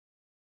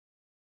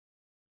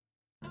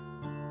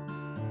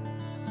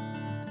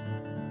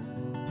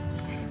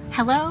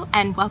Hello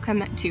and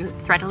welcome to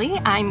Threadily.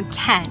 I'm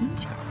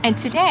Kent, and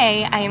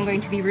today I am going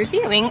to be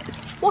reviewing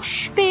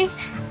Swashby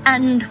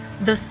and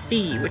the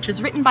Sea, which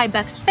is written by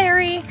Beth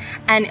Ferry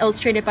and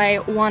illustrated by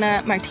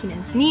Juana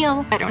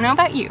Martinez-Neal. I don't know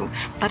about you,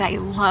 but I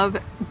love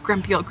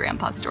grumpy old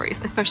grandpa stories,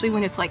 especially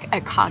when it's like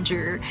a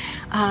codger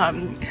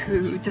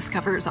who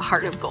discovers a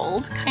heart of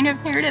gold kind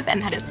of narrative,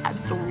 and that is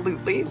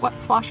absolutely what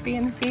Swashby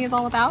and the Sea is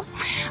all about.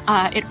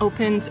 It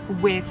opens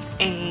with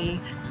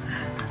an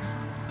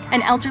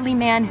elderly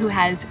man who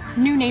has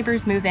new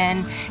neighbors move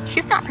in.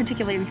 He's not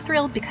particularly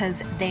thrilled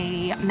because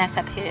they mess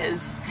up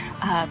his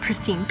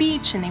pristine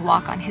beach and they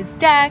walk on his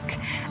deck,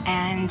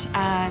 and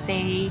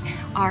they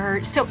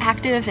are so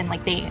active and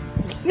like they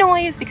make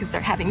noise because they're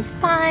having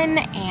fun,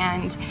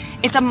 and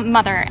it's a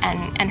mother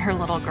and her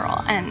little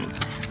girl, and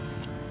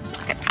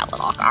look at that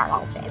little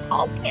girl, she's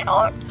so cute,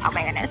 oh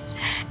my goodness.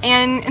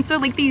 And so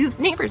like these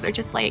neighbors are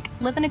just like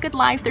living a good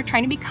life, they're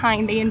trying to be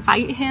kind, they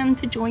invite him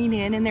to join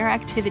in their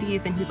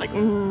activities, and he's like,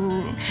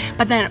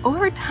 But then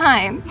over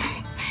time,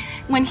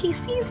 when he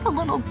sees the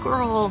little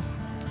girl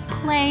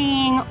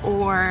playing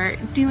or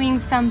doing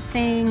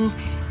something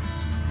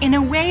in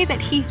a way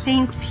that he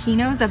thinks he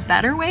knows a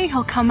better way,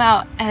 he'll come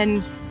out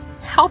and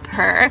help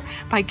her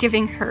by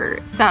giving her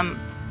some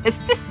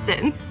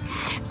assistance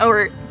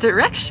or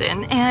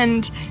direction.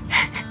 And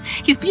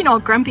he's being all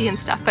grumpy and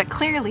stuff, but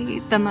clearly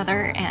the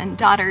mother and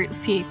daughter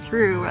see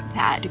through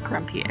that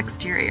grumpy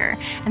exterior,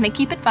 and they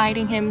keep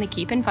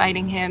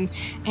inviting him,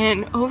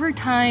 and over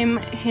time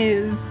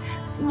his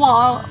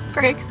wall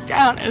breaks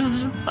down.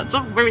 It's just such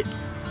a sweet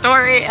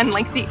story, and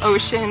like the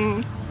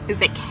ocean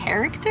is a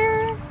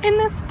character in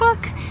this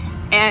book,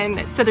 and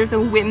so there's a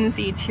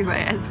whimsy to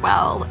it as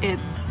well.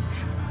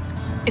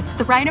 It's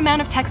the right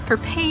amount of text per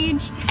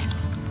page.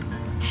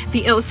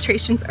 The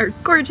illustrations are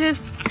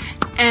gorgeous,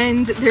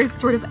 and there's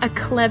sort of a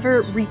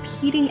clever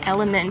repeating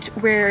element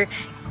where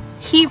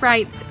he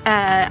writes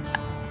a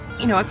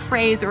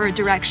phrase or a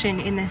direction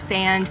in the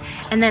sand,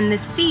 and then the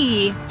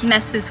sea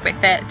messes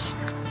with it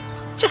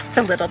just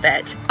a little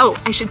bit. Oh,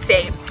 I should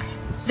say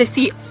the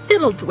sea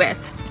fiddled with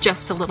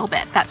just a little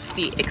bit. That's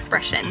the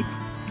expression.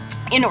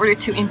 In order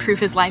to improve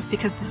his life,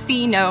 because the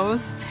sea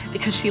knows,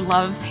 because she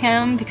loves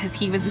him, because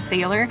he was a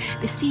sailor,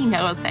 the sea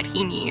knows that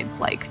he needs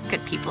like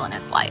good people in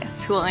his life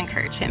who will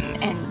encourage him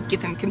and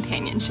give him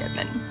companionship,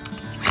 and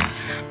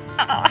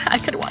I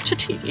could watch a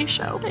TV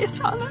show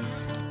based on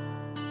this.